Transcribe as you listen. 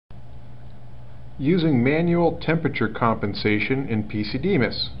Using manual temperature compensation in PC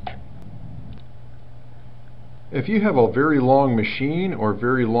DMIS. If you have a very long machine or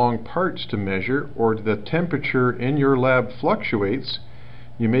very long parts to measure, or the temperature in your lab fluctuates,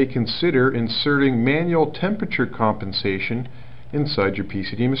 you may consider inserting manual temperature compensation inside your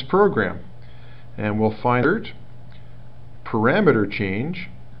PC DMIS program. And we'll find Insert, Parameter Change,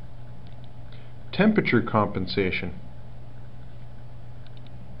 Temperature Compensation.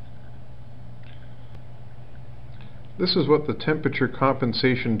 This is what the temperature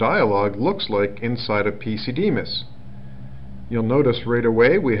compensation dialog looks like inside of PC DMIS. You'll notice right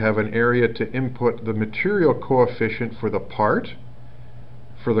away we have an area to input the material coefficient for the part,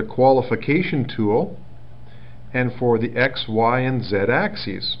 for the qualification tool, and for the X, Y, and Z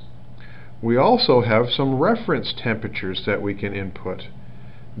axes. We also have some reference temperatures that we can input.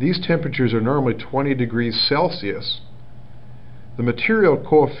 These temperatures are normally 20 degrees Celsius. The material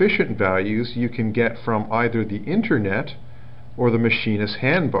coefficient values you can get from either the internet or the machinist's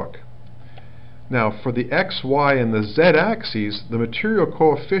handbook. Now for the X, Y, and the Z axes, the material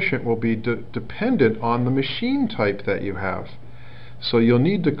coefficient will be dependent on the machine type that you have. So you'll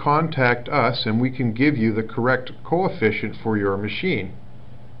need to contact us and we can give you the correct coefficient for your machine.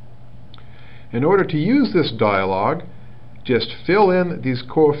 In order to use this dialog, just fill in these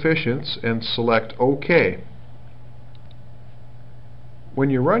coefficients and select OK. When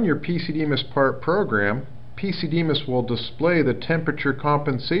you run your PC DMIS part program, PC DMIS will display the temperature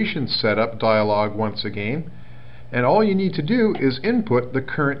compensation setup dialog once again, and all you need to do is input the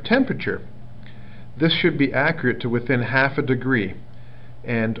current temperature. This should be accurate to within half a degree,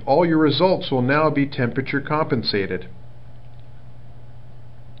 and all your results will now be temperature compensated.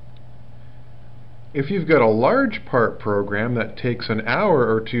 If you've got a large part program that takes an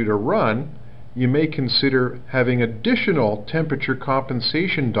hour or two to run, you may consider having additional temperature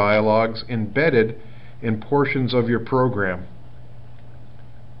compensation dialogues embedded in portions of your program.